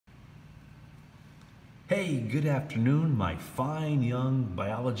Hey, good afternoon, my fine young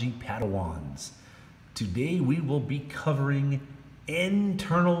biology Padawans. Today we will be covering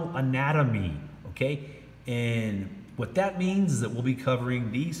internal anatomy, okay? And what that means is that we'll be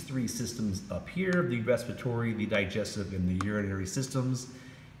covering these three systems up here, the respiratory, the digestive, and the urinary systems.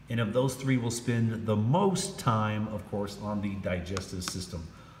 And of those three, we'll spend the most time, of course, on the digestive system.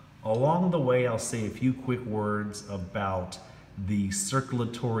 Along the way, I'll say a few quick words about the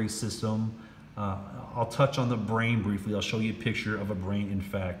circulatory system. I'll touch on the brain briefly. I'll show you a picture of a brain, in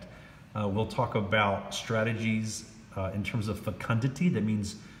fact. We'll talk about strategies in terms of fecundity. That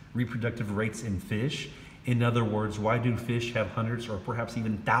means reproductive rates in fish. In other words, why do fish have hundreds or perhaps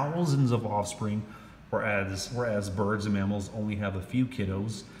even thousands of offspring, whereas birds and mammals only have a few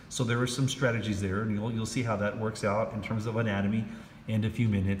kiddos? So there are some strategies there, and you'll see how that works out in terms of anatomy in a few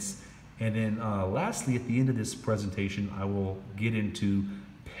minutes. And then lastly, at the end of this presentation, I will get into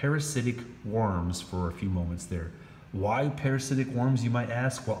parasitic worms for a few moments there. Why parasitic worms, you might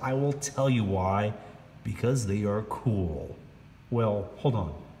ask? Well, I will tell you why. Because they are cool. Well, hold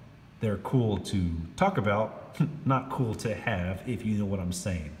on. They're cool to talk about, not cool to have, if you know what I'm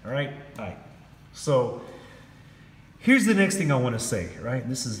saying. All right? All right. So here's the next thing I want to say, right?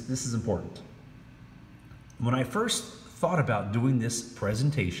 This is important. When I first thought about doing this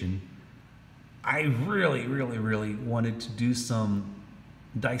presentation, I really wanted to do some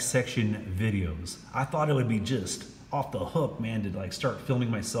dissection videos. I thought it would be just off the hook, man, to like start filming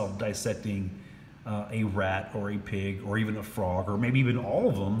myself dissecting a rat or a pig or even a frog or maybe even all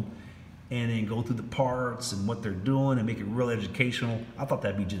of them, and then go through the parts and what they're doing and make it real educational. I thought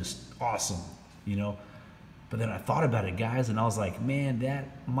that'd be just awesome, you know. But then I thought about it, guys, and I was like, man,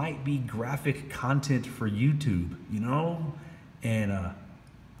 that might be graphic content for YouTube, you know? And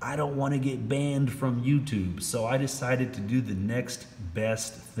I don't want to get banned from YouTube, so I decided to do the next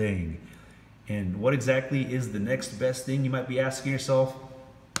best thing. And what exactly is the next best thing, you might be asking yourself?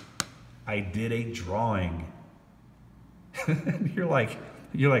 I did a drawing. You're like,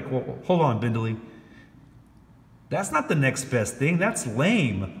 well, hold on, Bindley. That's not the next best thing. That's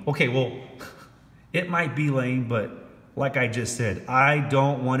lame. Okay, well, it might be lame, but like I just said, I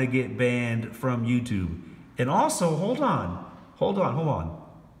don't want to get banned from YouTube. And also, hold on.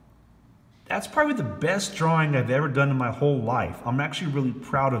 That's probably the best drawing I've ever done in my whole life. I'm actually really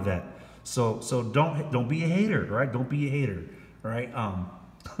proud of that. So don't be a hater, all right? Don't be a hater, all right?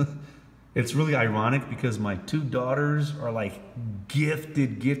 It's really ironic because my two daughters are like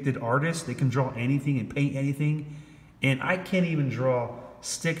gifted artists. They can draw anything and paint anything, and I can't even draw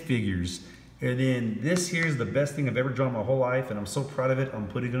stick figures. And then this here is the best thing I've ever drawn my whole life, and I'm so proud of it. I'm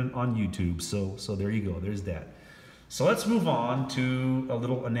putting it on YouTube. So there you go. There's that. So let's move on to a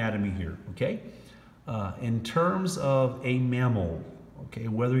little anatomy here, okay? In terms of a mammal, okay,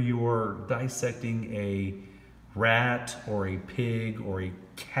 whether you're dissecting a rat or a pig or a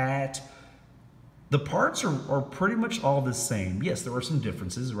cat, the parts are pretty much all the same. Yes, there are some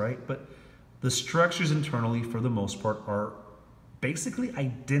differences, right? But the structures internally, for the most part, are basically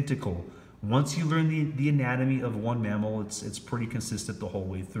identical. Once you learn the anatomy of one mammal, it's pretty consistent the whole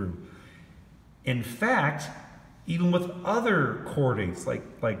way through. In fact, even with other chordates,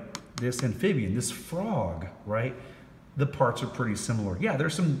 like this amphibian, this frog, right? The parts are pretty similar. Yeah,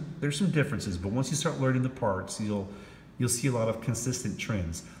 there's some differences, but once you start learning the parts, you'll see a lot of consistent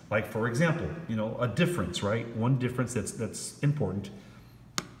trends. Like, for example, you know, a difference, right? One difference that's important.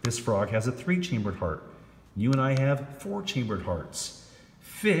 This frog has a 3-chambered heart. You and I have 4-chambered hearts.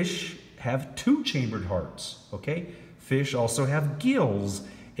 Fish have 2-chambered hearts, okay? Fish also have gills,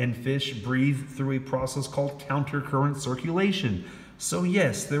 and fish breathe through a process called countercurrent circulation. So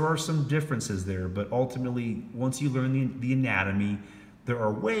yes, there are some differences there, but ultimately, once you learn the anatomy, there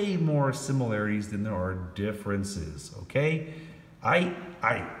are way more similarities than there are differences, okay?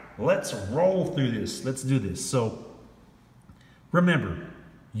 Let's roll through this. Let's do this. So remember,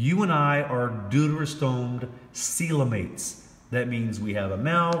 you and I are deuterostomed coelomates. That means we have a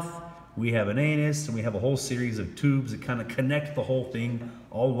mouth, we have an anus, and we have a whole series of tubes that kind of connect the whole thing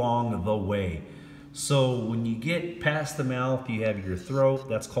all along the way. So when you get past the mouth, you have your throat.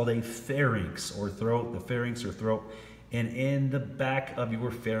 That's called a pharynx or throat, the pharynx or throat. And in the back of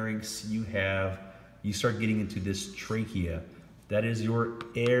your pharynx, you start getting into this trachea. That is your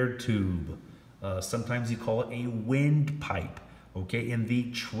air tube. Sometimes you call it a windpipe, okay? And the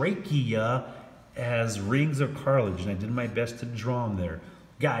trachea has rings of cartilage, and I did my best to draw them there.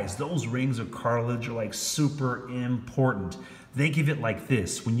 Guys, those rings of cartilage are like super important. They give it like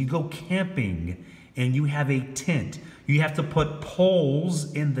this. When you go camping and you have a tent, you have to put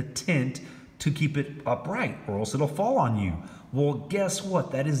poles in the tent to keep it upright, or else it'll fall on you. Well, guess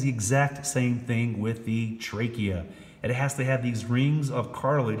what? That is the exact same thing with the trachea. It has to have these rings of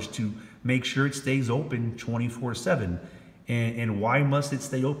cartilage to make sure it stays open 24/7. And why must it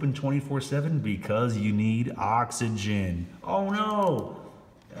stay open 24/7? Because you need oxygen. Oh no!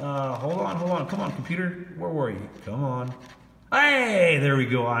 Hold on. Come on, computer. Where were you? Come on. Hey, there we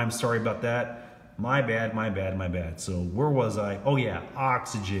go. I'm sorry about that. My bad. So where was I? Oh yeah,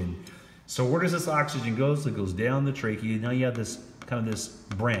 oxygen. So where does this oxygen go? So it goes down the trachea. Now you have this this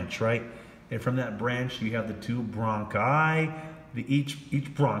branch, right? And from that branch, you have the two bronchi. Each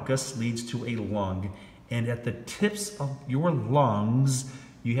bronchus leads to a lung. And at the tips of your lungs,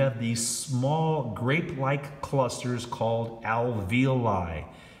 you have these small grape-like clusters called alveoli.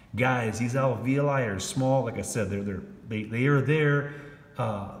 Guys, these alveoli are small. Like I said, they are there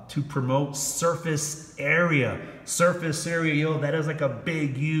to promote surface area. Surface area, yo, that is like a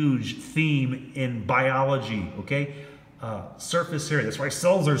big, huge theme in biology, okay? Surface area, that's why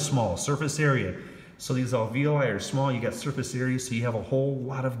cells are small, surface area. So these alveoli are small, you got surface area, so you have a whole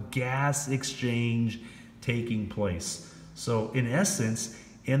lot of gas exchange taking place. So in essence,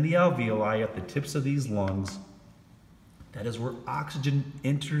 in the alveoli at the tips of these lungs, that is where oxygen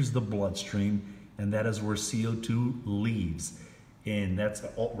enters the bloodstream, and that is where CO2 leaves. And that's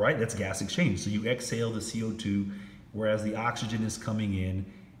right, that's gas exchange. So you exhale the CO2, whereas the oxygen is coming in.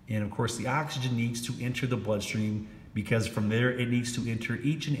 And of course, the oxygen needs to enter the bloodstream, because from there it needs to enter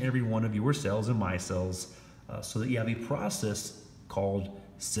each and every one of your cells and my cells, so that you have a process called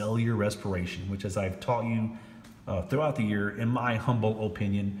cellular respiration, which, as I've taught you throughout the year, in my humble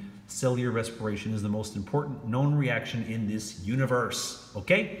opinion, cellular respiration is the most important known reaction in this universe,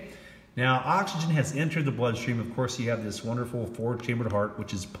 okay? Now, oxygen has entered the bloodstream. Of course, you have this wonderful four-chambered heart,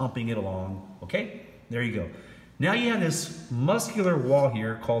 which is pumping it along, okay? There you go. Now you have this muscular wall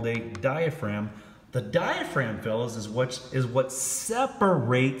here called a diaphragm. The diaphragm, fellas, is what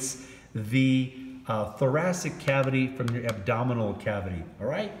separates the thoracic cavity from your abdominal cavity, all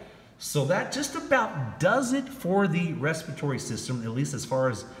right? So that just about does it for the respiratory system, at least as far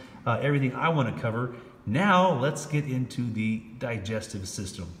as everything I want to cover. Now let's get into the digestive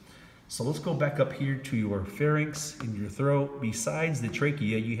system. So let's go back up here to your pharynx in your throat. Besides the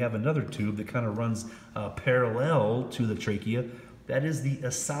trachea, you have another tube that kind of runs parallel to the trachea. That is the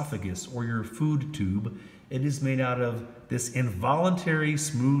esophagus, or your food tube. It is made out of this involuntary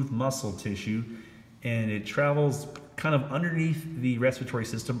smooth muscle tissue, and it travels kind of underneath the respiratory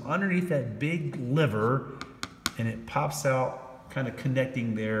system, underneath that big liver, and it pops out, kind of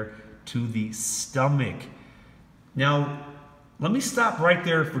connecting there to the stomach. Now, let me stop right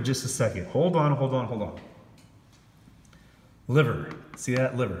there for just a second. Hold on. Liver. See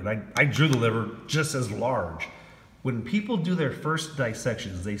that liver? And I drew the liver just as large. When people do their first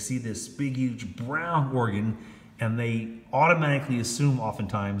dissections, they see this big, huge brown organ, and they automatically assume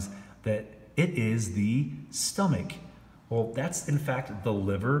oftentimes that it is the stomach. Well, that's in fact the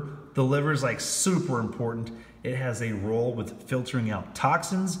liver. The liver is like super important. It has a role with filtering out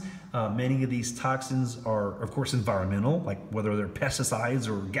toxins. Many of these toxins are, of course, environmental, like whether they're pesticides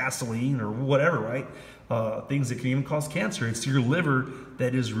or gasoline or whatever, right? Things that can even cause cancer. It's your liver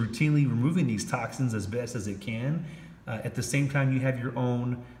that is routinely removing these toxins as best as it can. At the same time, you have your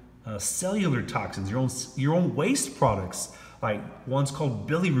own cellular toxins, your own waste products, like one's called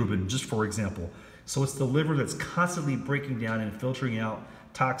bilirubin, just for example. So it's the liver that's constantly breaking down and filtering out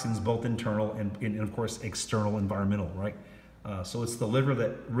toxins, both internal and of course, external environmental, right? So it's the liver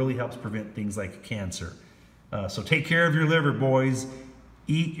that really helps prevent things like cancer. So take care of your liver, boys.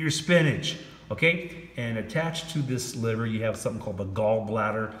 Eat your spinach, okay? And attached to this liver, you have something called the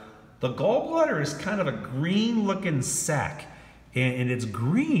gallbladder. The gallbladder is kind of a green-looking sac, and it's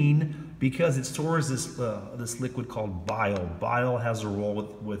green because it stores this liquid called bile. Bile has a role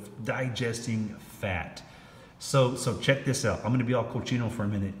with digesting fat. So check this out. I'm going to be all cochino for a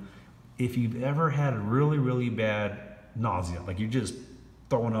minute. If you've ever had really, really bad nausea, like you're just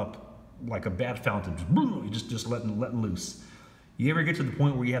throwing up like a bad fountain, just letting loose. You ever get to the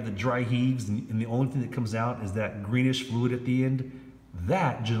point where you have the dry heaves and the only thing that comes out is that greenish fluid at the end?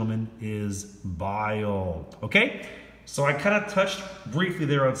 That, gentlemen, is bile, okay? So I kind of touched briefly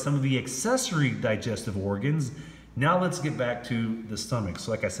there on some of the accessory digestive organs. Now let's get back to the stomach. So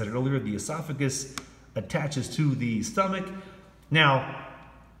like I said earlier, the esophagus attaches to the stomach. Now,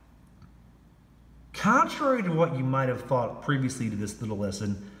 contrary to what you might have thought previously to this little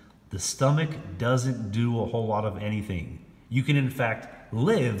lesson, the stomach doesn't do a whole lot of anything. You can, in fact,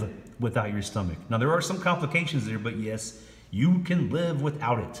 live without your stomach. Now, there are some complications there, but yes, you can live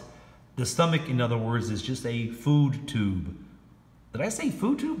without it. The stomach, in other words, is just a food tube. Did I say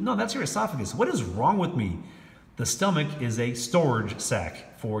food tube? No, that's your esophagus. What is wrong with me? The stomach is a storage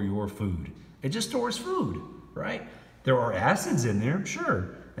sac for your food. It just stores food, right? There are acids in there,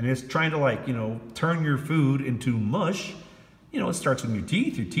 sure. And it's trying to, like, you know, turn your food into mush. You know, it starts with your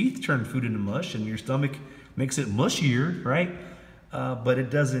teeth. Your teeth turn food into mush, and your stomach makes it mushier, right? But it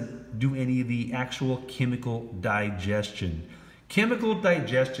doesn't do any of the actual chemical digestion. Chemical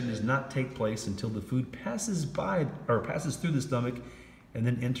digestion does not take place until the food passes by or passes through the stomach and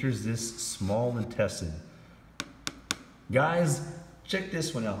then enters this small intestine. Guys, check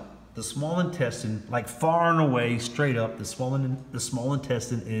this one out. The small intestine, like far and away, straight up, the small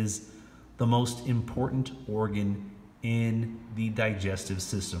intestine is the most important organ in the digestive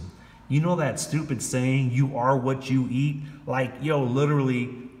system. You know that stupid saying, you are what you eat? Like, yo, literally,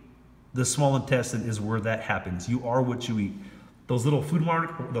 the small intestine is where that happens. You are what you eat. Those little food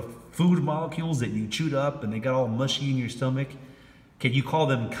molecules that you chewed up and they got all mushy in your stomach, okay, you call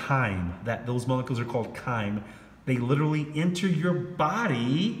them chyme. Those molecules are called chyme. They literally enter your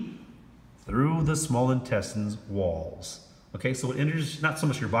body through the small intestine's walls. Okay, so it enters not so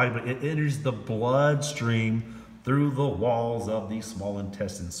much your body, but it enters the bloodstream through the walls of the small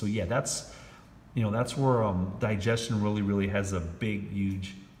intestine. So yeah, that's where digestion really has a big,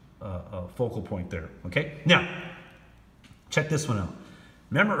 huge focal point there. Okay, now check this one out.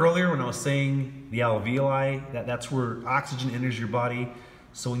 Remember earlier when I was saying the alveoli, that's where oxygen enters your body.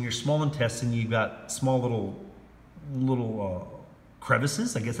 So in your small intestine, you've got small little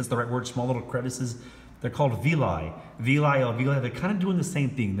crevices. I guess that's the right word. Small little crevices. They're called villi. Alveoli. They're kind of doing the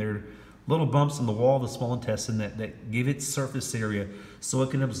same thing. They're little bumps in the wall of the small intestine that give it surface area so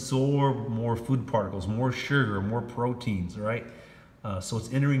it can absorb more food particles, more sugar, more proteins, right? So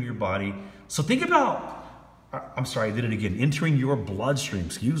it's entering your body. So think about, I'm sorry, I did it again, entering your bloodstream,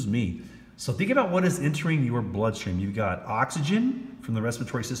 excuse me. So think about what is entering your bloodstream. You've got oxygen from the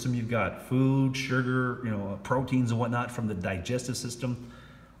respiratory system, you've got food, sugar, proteins and whatnot from the digestive system.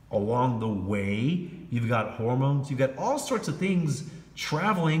 Along the way, you've got hormones, you've got all sorts of things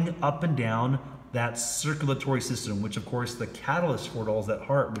traveling up and down that circulatory system, which of course the catalyst for it all is that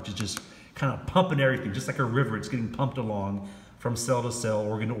heart, which is just kind of pumping everything, just like a river. It's getting pumped along from cell to cell,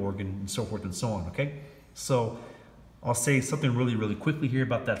 organ to organ, and so forth and so on, okay? So I'll say something really quickly here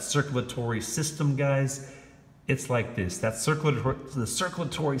about that circulatory system, guys. It's like this. The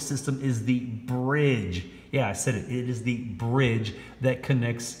circulatory system is the bridge. Yeah, I said it. It is the bridge that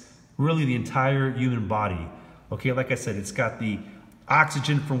connects really the entire human body. Okay, like I said, it's got the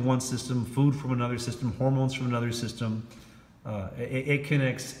oxygen from one system, food from another system, hormones from another system. It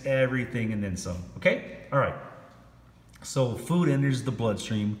connects everything and then some, okay? All right. So food enters the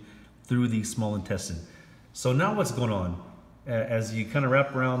bloodstream through the small intestine. So now what's going on? As you kind of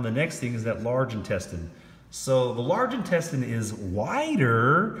wrap around, the next thing is that large intestine. So the large intestine is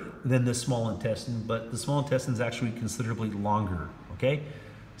wider than the small intestine, but the small intestine is actually considerably longer, okay?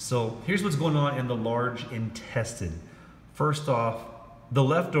 So here's what's going on in the large intestine. First off, the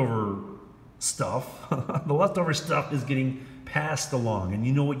leftover stuff, is getting passed along. And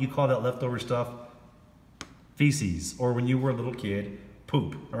you know what you call that leftover stuff? Feces, or when you were a little kid,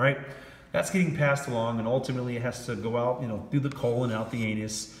 poop, all right? That's getting passed along, and ultimately it has to go out, through the colon, out the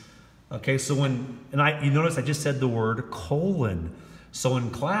anus. Okay, so you notice I just said the word colon. So in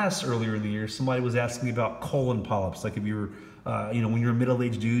class earlier in the year, somebody was asking me about colon polyps, like if you're, when you're a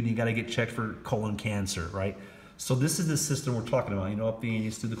middle-aged dude and you got to get checked for colon cancer, right? So this is the system we're talking about, up the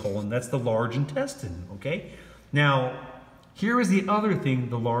anus through the colon. That's the large intestine, okay? Now, here is the other thing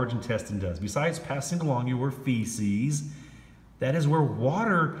the large intestine does. Besides passing along your feces, that is where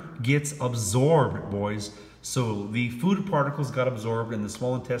water gets absorbed, boys. So the food particles got absorbed in the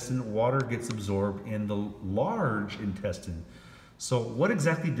small intestine, water gets absorbed in the large intestine. So what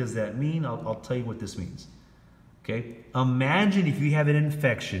exactly does that mean? I'll tell you what this means. Okay, imagine if you have an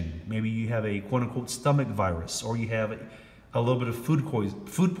infection, maybe you have a quote-unquote stomach virus, or you have a little bit of food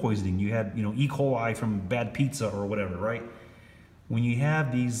poisoning. You had, E. coli from bad pizza or whatever, right? When you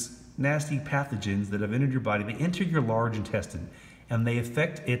have these nasty pathogens that have entered your body, they enter your large intestine and they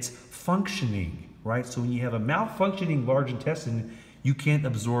affect its functioning, right? So when you have a malfunctioning large intestine, you can't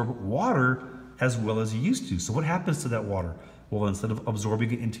absorb water as well as you used to. So what happens to that water? Well, instead of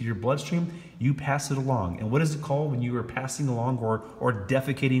absorbing it into your bloodstream, you pass it along. And what is it called when you are passing along or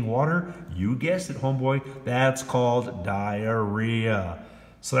defecating water? You guessed it, homeboy. That's called diarrhea.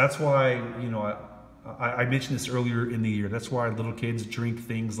 So that's why, I mentioned this earlier in the year. That's why little kids drink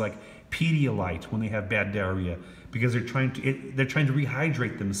things like Pedialyte when they have bad diarrhea, because they're trying to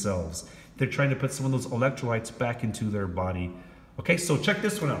rehydrate themselves. They're trying to put some of those electrolytes back into their body. Okay, so check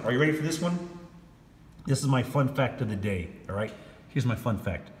this one out. Are you ready for this one? This is my fun fact of the day, all right? Here's my fun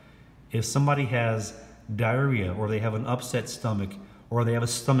fact. If somebody has diarrhea or they have an upset stomach or they have a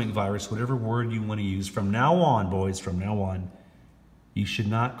stomach virus, whatever word you want to use, from now on, boys, from now on, you should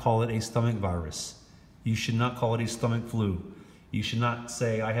not call it a stomach virus. You should not call it a stomach flu. You should not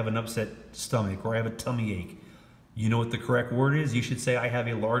say, I have an upset stomach or I have a tummy ache. You know what the correct word is? You should say, I have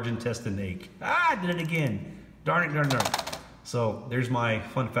a large intestine ache. Ah, I did it again. Darn it, darn it, darn it. So there's my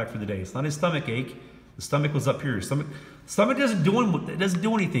fun fact for the day. It's not a stomach ache. The stomach was up here. Stomach doesn't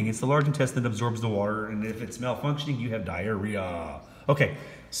do anything. It's the large intestine that absorbs the water, and if it's malfunctioning, you have diarrhea. Okay,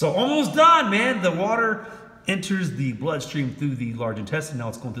 so almost done, man. The water enters the bloodstream through the large intestine. Now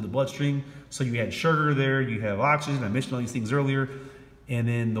it's going through the bloodstream. So you had sugar there, you have oxygen. I mentioned all these things earlier. And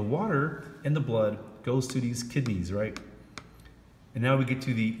then the water and the blood goes to these kidneys, right? And now we get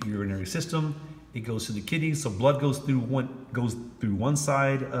to the urinary system. It goes to the kidneys. So blood goes through one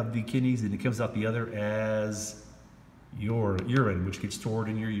side of the kidneys, and it comes out the other as your urine, which gets stored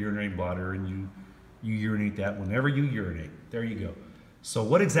in your urinary bladder, and you urinate that whenever you urinate. There you go. So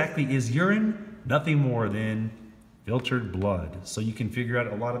what exactly is urine? Nothing more than filtered blood. So you can figure out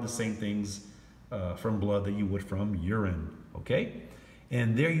a lot of the same things from blood that you would from urine, okay?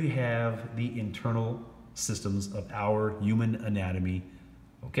 And there you have the internal systems of our human anatomy,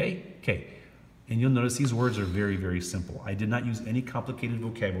 okay? Okay, and you'll notice these words are very, very simple. I did not use any complicated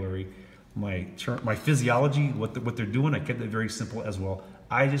vocabulary. My physiology, what they're doing, I kept it very simple as well.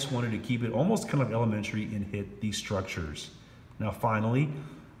 I just wanted to keep it almost kind of elementary and hit these structures. Now finally,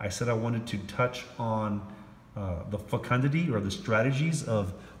 I said I wanted to touch on the fecundity or the strategies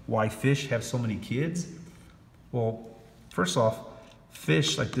of why fish have so many kids. Well, first off,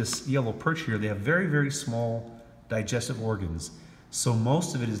 fish like this yellow perch here, they have very, very small digestive organs. So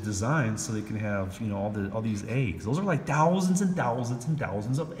most of it is designed so they can have, you know, all these eggs. Those are like thousands and thousands and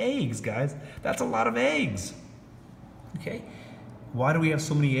thousands of eggs, guys. That's a lot of eggs. Okay, why do we have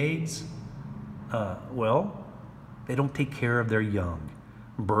so many eggs? Well, they don't take care of their young.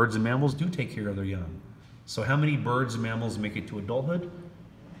 Birds and mammals do take care of their young. So how many birds and mammals make it to adulthood?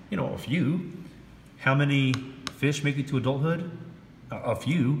 You know, a few. How many fish make it to adulthood? A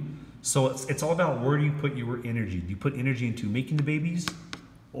few. So it's all about where do you put your energy. Do you put energy into making the babies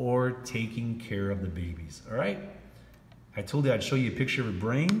or taking care of the babies? All right? I told you I'd show you a picture of a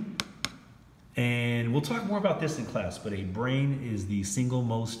brain. And we'll talk more about this in class, but a brain is the single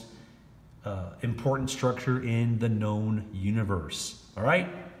most important structure in the known universe. All right?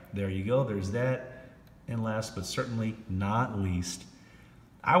 There you go. There's that. And last but certainly not least,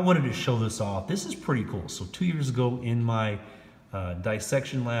 I wanted to show this off. This is pretty cool. So 2 years ago in my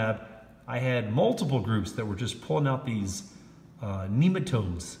dissection lab, I had multiple groups that were just pulling out these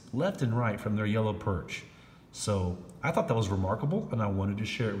nematodes left and right from their yellow perch. So I thought that was remarkable, and I wanted to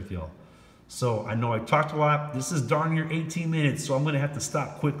share it with y'all. So I know I talked a lot. This is darn near 18 minutes, so I'm going to have to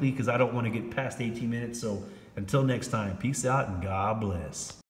stop quickly because I don't want to get past 18 minutes. So until next time, peace out and God bless.